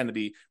investment, tend to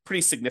be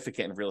pretty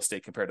significant in real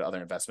estate compared to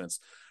other investments.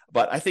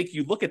 But I think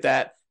you look at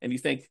that and you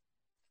think,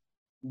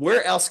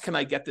 where else can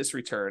I get this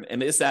return?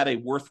 And is that a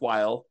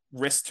worthwhile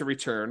risk to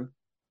return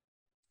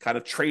kind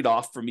of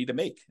trade-off for me to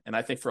make? And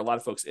I think for a lot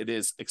of folks, it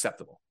is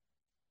acceptable.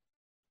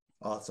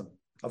 Awesome.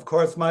 Of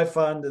course, my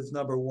fund is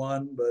number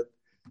one, but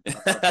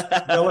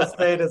real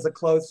estate is a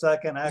close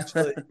second.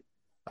 Actually,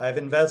 I've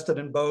invested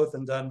in both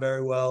and done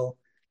very well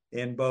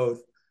in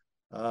both.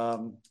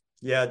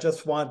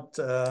 Just want,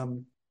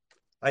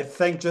 I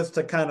think just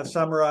to kind of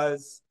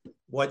summarize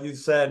what you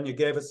said, and you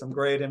gave us some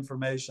great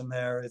information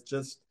there. It's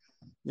just,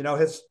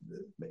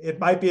 it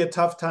might be a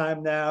tough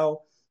time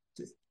now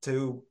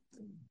to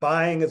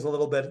buying is a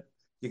little bit,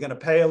 you're going to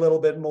pay a little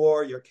bit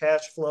more, your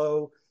cash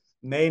flow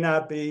may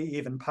not be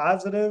even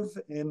positive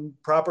in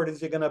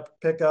properties you're going to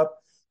pick up.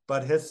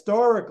 But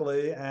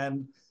historically,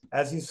 and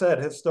as you said,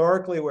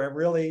 historically, we're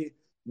really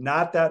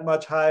not that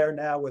much higher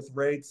now with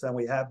rates than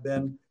we have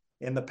been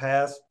in the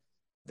past.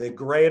 The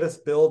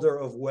greatest builder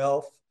of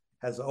wealth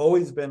has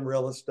always been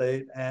real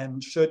estate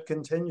and should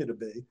continue to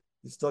be.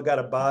 You still got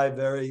to buy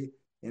very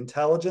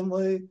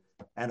intelligently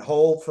and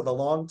hold for the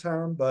long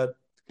term, but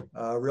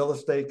real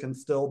estate can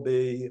still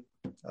be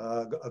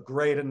a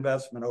great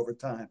investment over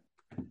time.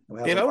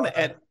 Dave, I want to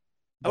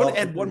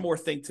add one more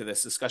thing to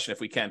this discussion if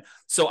we can.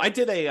 So I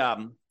did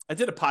a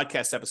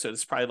podcast episode.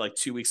 It's probably like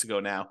 2 weeks ago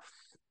now.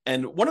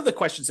 And one of the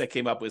questions that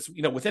came up was,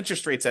 with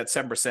interest rates at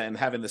 7% and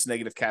having this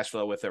negative cash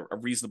flow with a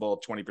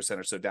reasonable 20%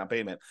 or so down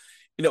payment,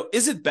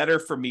 is it better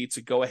for me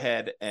to go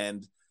ahead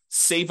and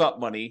save up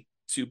money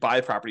to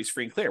buy properties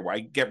free and clear, where I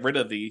get rid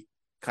of the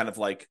kind of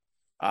like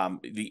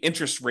the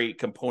interest rate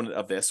component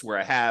of this, where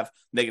I have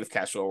negative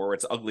cash flow, or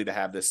it's ugly to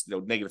have this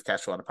negative cash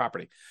flow on a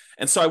property?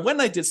 And so I went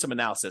and I did some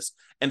analysis,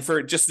 and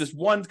for just this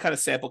one kind of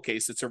sample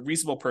case, it's a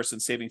reasonable person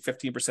saving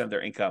 15% of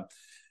their income.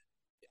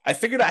 I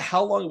figured out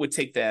how long it would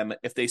take them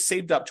if they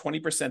saved up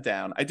 20%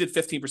 down. I did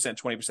 15%,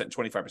 20%, and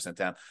 25%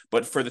 down.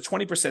 But for the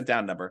 20%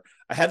 down number,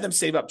 I had them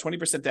save up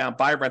 20% down,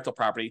 buy a rental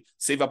property,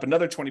 save up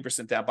another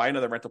 20% down, buy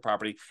another rental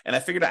property. And I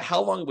figured out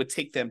how long it would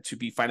take them to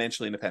be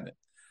financially independent.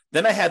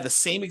 Then I had the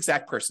same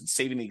exact person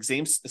saving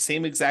the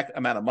same exact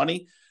amount of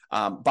money,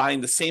 buying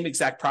the same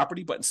exact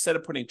property, but instead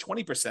of putting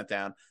 20%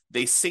 down,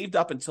 they saved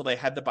up until they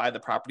had to buy the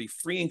property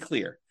free and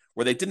clear,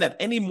 where they didn't have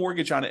any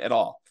mortgage on it at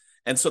all.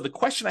 And so the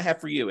question I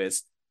have for you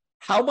is,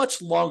 how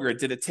much longer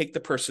did it take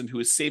the person who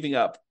is saving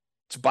up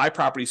to buy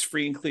properties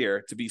free and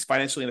clear to be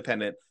financially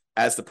independent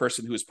as the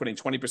person who is putting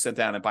 20%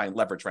 down and buying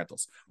leverage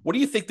rentals? What do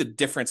you think the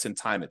difference in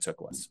time it took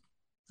was?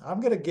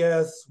 I'm going to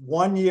guess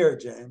 1 year,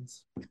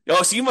 James.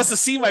 Oh, so you must have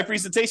seen my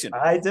presentation.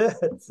 I did.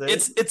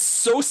 It's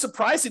so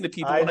surprising to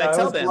people when I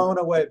tell them. I was blown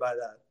away by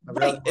that.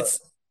 Right.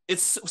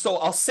 It's so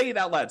I'll say it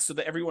out loud so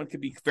that everyone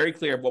can be very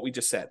clear of what we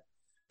just said.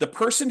 The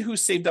person who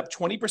saved up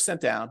 20%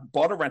 down,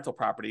 bought a rental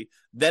property,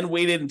 then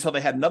waited until they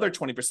had another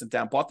 20%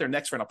 down, bought their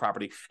next rental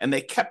property, and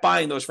they kept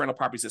buying those rental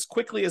properties as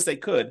quickly as they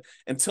could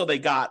until they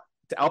got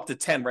up to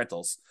 10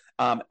 rentals.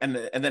 And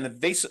then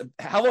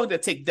how long did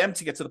it take them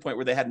to get to the point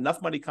where they had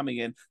enough money coming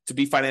in to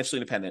be financially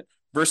independent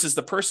versus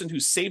the person who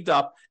saved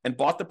up and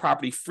bought the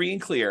property free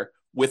and clear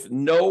with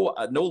no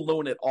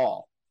loan at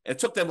all. And it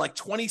took them like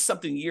 20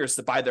 something years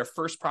to buy their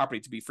first property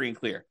to be free and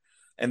clear.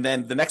 And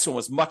then the next one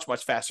was much,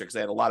 much faster because they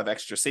had a lot of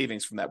extra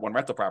savings from that one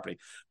rental property.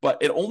 But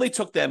it only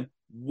took them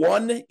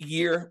 1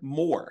 year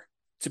more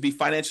to be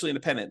financially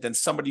independent than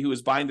somebody who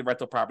is buying the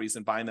rental properties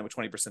and buying them with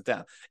 20%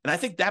 down. And I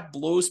think that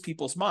blows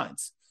people's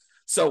minds.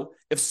 So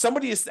if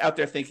somebody is out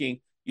there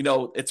thinking,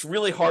 it's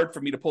really hard for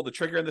me to pull the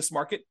trigger in this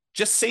market,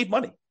 just save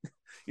money.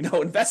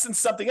 Invest in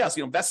something else,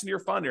 invest in your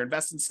fund or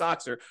invest in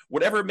stocks or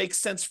whatever makes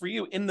sense for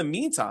you in the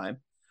meantime,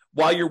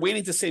 while you're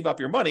waiting to save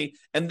up your money.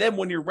 And then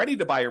when you're ready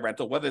to buy a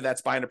rental, whether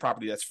that's buying a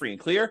property that's free and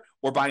clear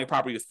or buying a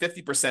property with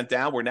 50%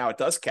 down where now it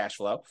does cash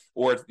flow,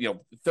 or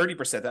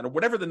 30% down, or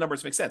whatever the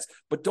numbers make sense.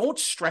 But don't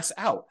stress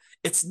out.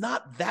 It's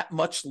not that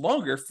much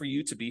longer for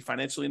you to be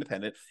financially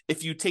independent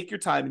if you take your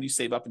time and you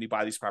save up and you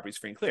buy these properties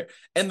free and clear.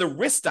 And the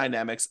risk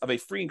dynamics of a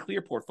free and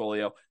clear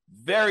portfolio,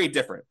 very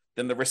different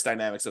than the risk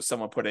dynamics of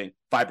someone putting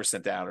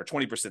 5% down or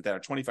 20% down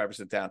or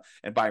 25% down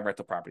and buying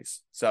rental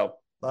properties. So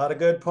a lot of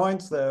good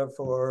points there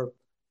for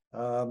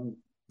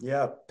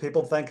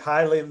people think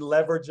highly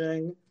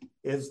leveraging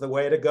is the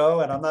way to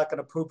go. And I'm not going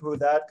to poo-poo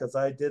that because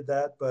I did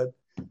that, but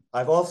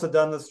I've also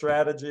done the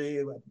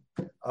strategy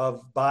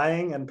of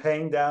buying and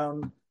paying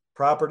down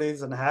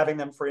properties and having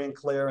them free and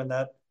clear. And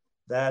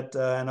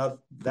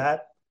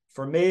that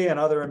for me and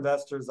other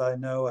investors I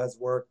know has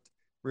worked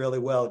really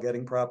well,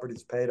 getting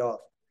properties paid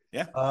off.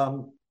 Yeah.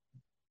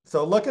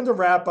 So looking to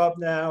wrap up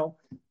now,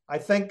 I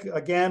think,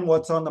 again,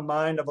 what's on the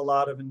mind of a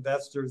lot of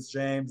investors,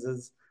 James,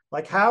 is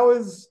like, how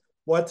is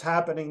what's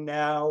happening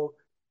now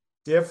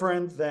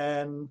different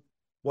than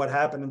what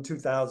happened in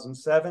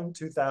 2007,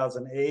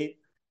 2008?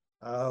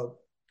 How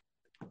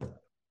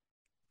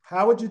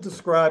would you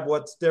describe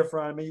what's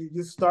different? I mean,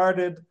 you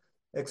started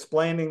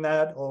explaining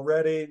that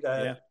already,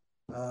 that,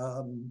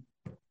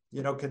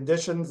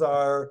 conditions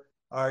are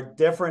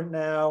different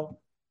now,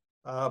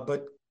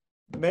 but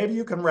maybe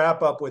you can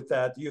wrap up with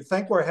that. Do you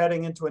think we're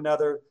heading into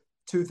another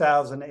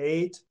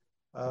 2008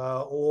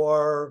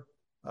 or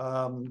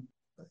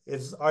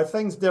are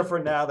things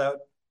different now that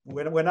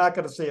we're not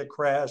going to see a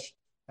crash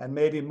and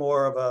maybe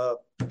more of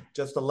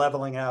just a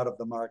leveling out of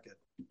the market?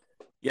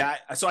 Yeah,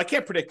 so I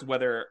can't predict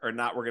whether or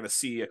not we're going to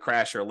see a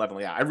crash or a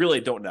leveling out. I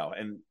really don't know.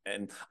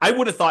 And I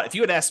would have thought, if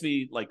you had asked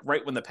me like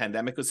right when the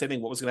pandemic was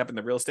hitting, what was going to happen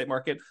in the real estate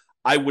market,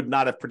 I would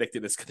not have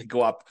predicted it's going to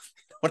go up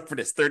for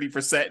this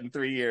 30% in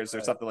 3 years or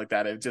something like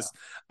that.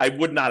 I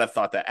would not have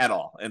thought that at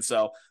all. And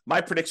so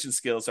my prediction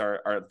skills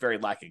are very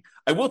lacking.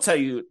 I will tell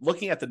you,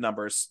 looking at the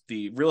numbers,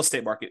 the real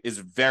estate market is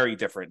very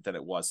different than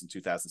it was in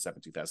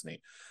 2007,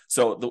 2008.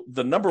 So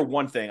the number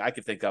one thing I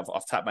could think of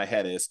off the top of my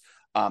head is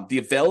the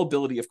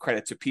availability of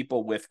credit to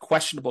people with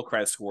questionable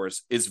credit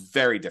scores is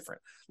very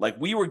different. Like,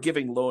 we were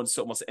giving loans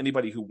to almost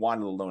anybody who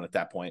wanted a loan at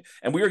that point.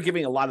 And we were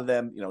giving a lot of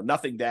them,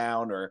 nothing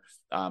down or,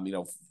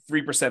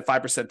 3%,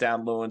 5%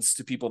 down loans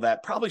to people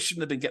that probably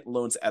shouldn't have been getting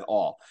loans at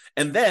all.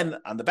 And then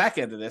on the back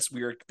end of this,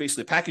 we were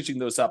basically packaging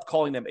those up,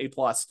 calling them A+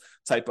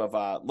 type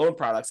of loan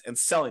products and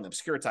selling them,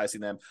 securitizing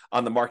them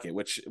on the market,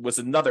 which was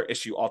another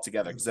issue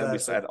altogether, because then we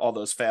had all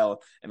those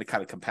fail and it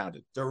kind of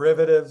compounded.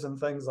 Derivatives and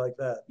things like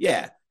that.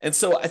 Yeah. And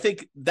so I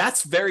think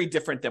that's very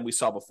different than we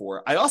saw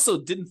before. I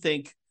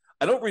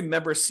don't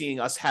remember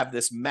seeing us have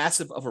this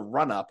massive of a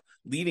run up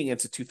leading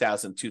into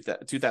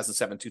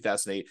 2007,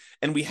 2008.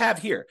 And we have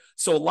here.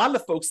 So a lot of the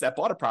folks that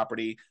bought a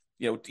property,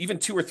 even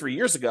 2 or 3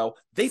 years ago,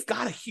 they've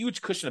got a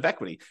huge cushion of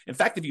equity. In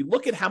fact, if you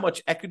look at how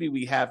much equity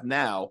we have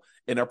now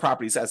in our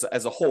properties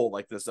as a whole,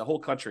 like this, the whole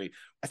country,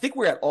 I think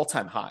we're at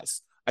all-time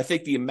highs. I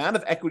think the amount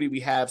of equity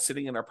we have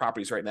sitting in our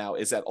properties right now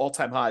is at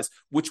all-time highs,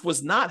 which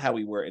was not how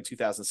we were in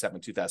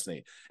 2007,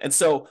 2008. And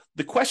so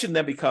the question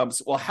then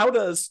becomes, well, how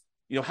does,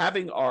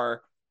 having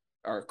our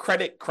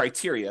credit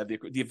criteria,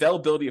 the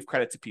availability of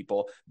credit to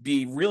people,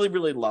 be really,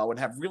 really low and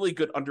have really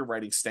good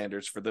underwriting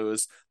standards for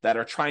those that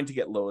are trying to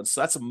get loans.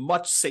 So that's a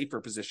much safer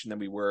position than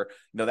we were,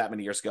 that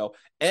many years ago.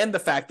 And the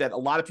fact that a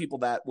lot of people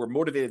that were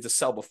motivated to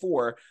sell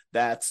before,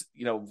 that,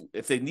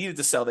 if they needed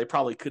to sell, they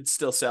probably could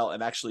still sell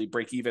and actually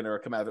break even or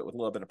come out of it with a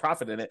little bit of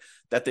profit in it,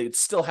 that they'd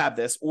still have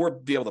this or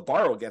be able to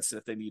borrow against it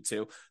if they need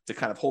to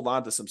kind of hold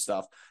on to some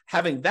stuff.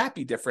 Having that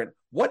be different,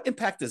 what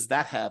impact does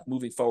that have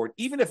moving forward,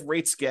 even if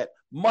rates get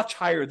much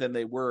higher than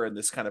they were in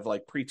this kind of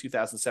like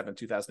pre-2007,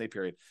 2008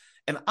 period?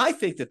 And I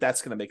think that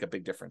that's going to make a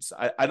big difference.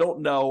 I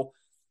don't know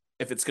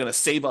if it's going to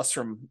save us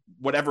from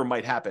whatever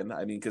might happen.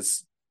 I mean,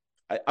 because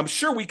I'm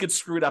sure we could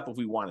screw it up if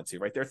we wanted to,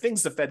 right? There are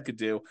things the Fed could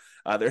do.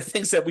 There are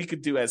things that we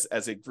could do as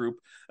a group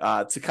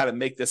to kind of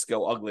make this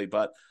go ugly.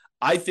 But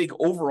I think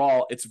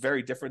overall, it's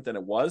very different than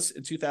it was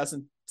in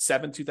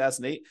 2007,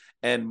 2008.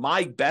 And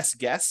my best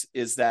guess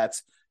is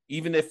that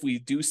even if we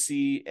do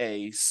see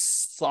a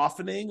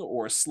softening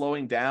or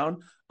slowing down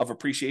of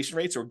appreciation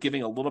rates or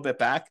giving a little bit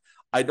back,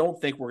 I don't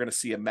think we're going to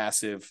see a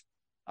massive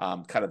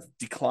kind of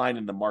decline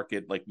in the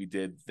market like we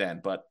did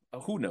then. But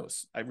who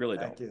knows? I really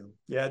don't. Thank you.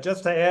 Yeah,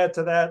 just to add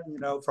to that,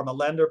 from a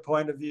lender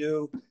point of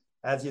view,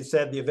 as you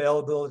said, the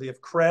availability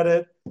of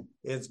credit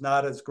is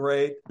not as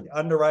great. The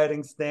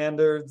underwriting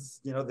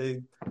standards,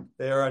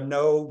 there are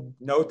no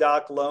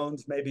doc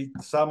loans. Maybe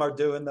some are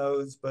doing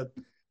those, but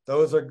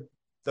those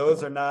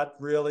are not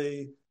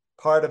really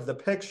part of the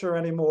picture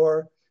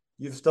anymore.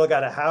 You've still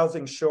got a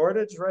housing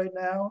shortage right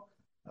now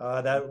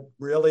that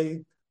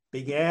really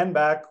began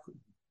back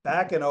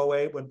in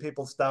 08 when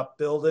people stopped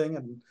building,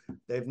 and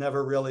they've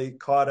never really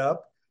caught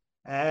up.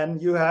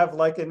 And you have,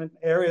 like in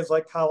areas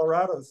like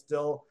Colorado,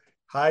 still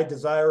high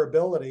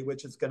desirability,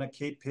 which is going to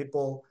keep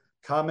people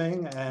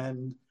coming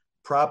and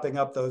propping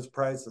up those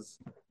prices.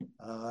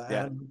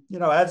 And,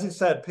 as you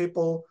said,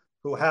 people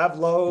who have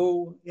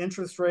low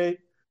interest rate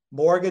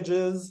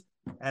mortgages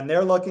and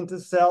they're looking to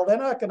sell, they're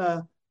not going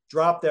to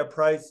drop their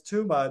price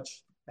too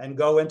much and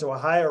go into a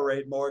higher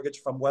rate mortgage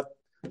for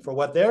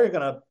what they're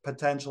going to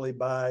potentially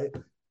buy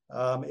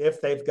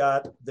if they've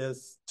got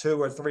this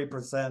 2 or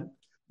 3%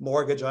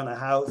 mortgage on a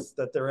house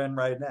that they're in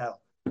right now.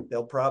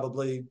 They'll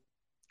probably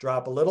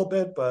drop a little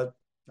bit, but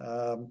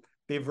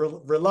be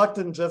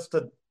reluctant just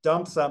to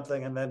dump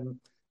something and then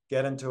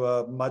get into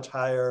a much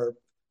higher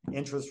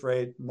interest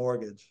rate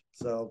mortgage.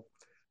 So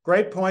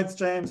great points,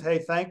 James. Hey,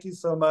 thank you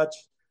so much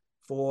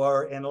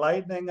for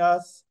enlightening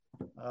us.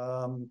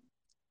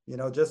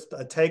 Just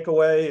a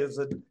takeaway is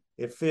that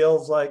it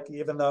feels like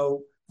even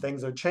though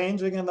things are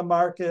changing in the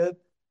market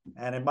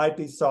and it might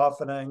be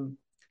softening,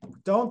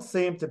 don't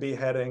seem to be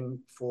heading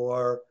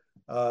for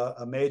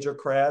a major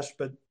crash,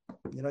 but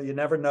you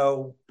never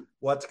know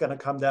what's going to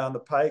come down the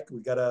pike.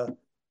 We got to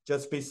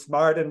just be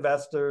smart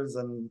investors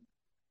and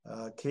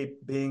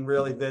keep being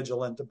really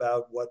vigilant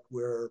about what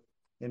we're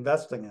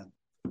investing in.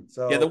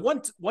 So yeah, the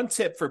one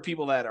tip for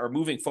people that are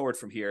moving forward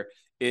from here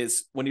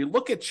is when you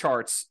look at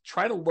charts,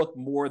 try to look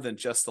more than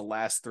just the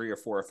last 3 or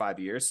 4 or 5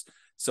 years.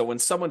 So when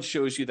someone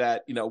shows you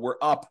that, we're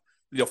up,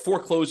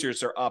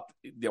 foreclosures are up,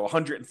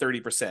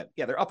 130%.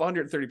 Yeah, they're up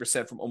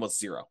 130% from almost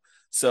zero.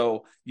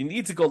 So you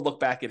need to go look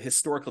back at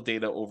historical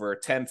data over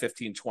 10,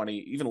 15, 20,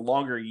 even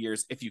longer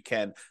years if you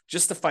can,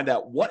 just to find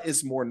out what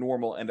is more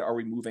normal and are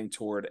we moving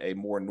toward a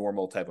more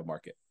normal type of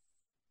market.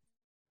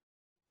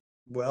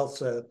 Well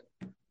said.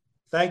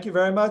 Thank you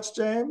very much,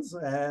 James.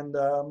 And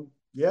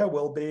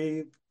we'll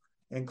be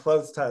in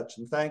close touch.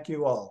 And thank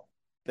you all.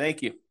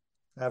 Thank you.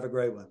 Have a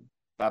great one.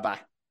 Bye-bye.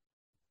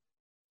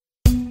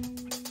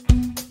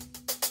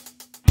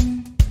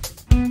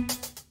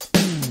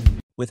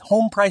 With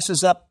home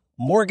prices up,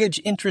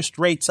 mortgage interest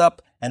rates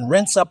up, and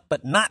rents up,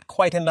 but not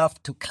quite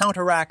enough to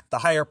counteract the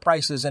higher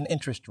prices and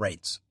interest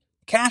rates.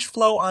 Cash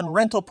flow on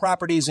rental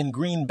properties in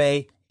Green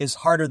Bay is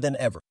harder than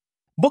ever.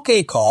 Book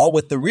a call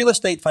with the Real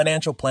Estate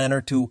Financial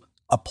Planner to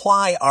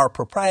apply our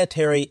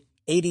proprietary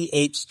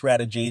 88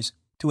 strategies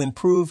to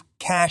improve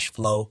cash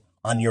flow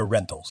on your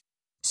rentals.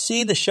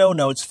 See the show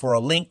notes for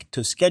a link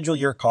to schedule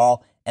your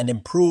call and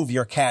improve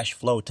your cash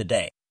flow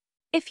today.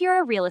 If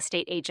you're a real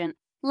estate agent,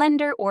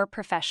 lender, or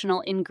professional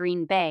in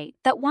Green Bay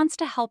that wants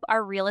to help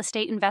our real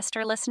estate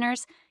investor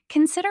listeners,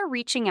 consider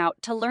reaching out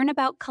to learn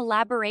about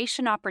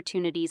collaboration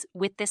opportunities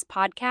with this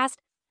podcast.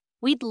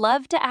 We'd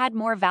love to add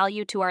more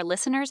value to our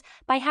listeners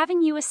by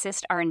having you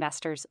assist our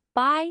investors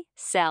buy,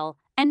 sell,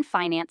 and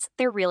finance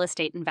their real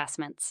estate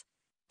investments.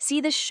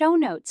 See the show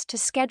notes to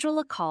schedule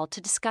a call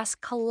to discuss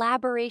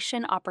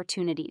collaboration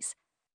opportunities.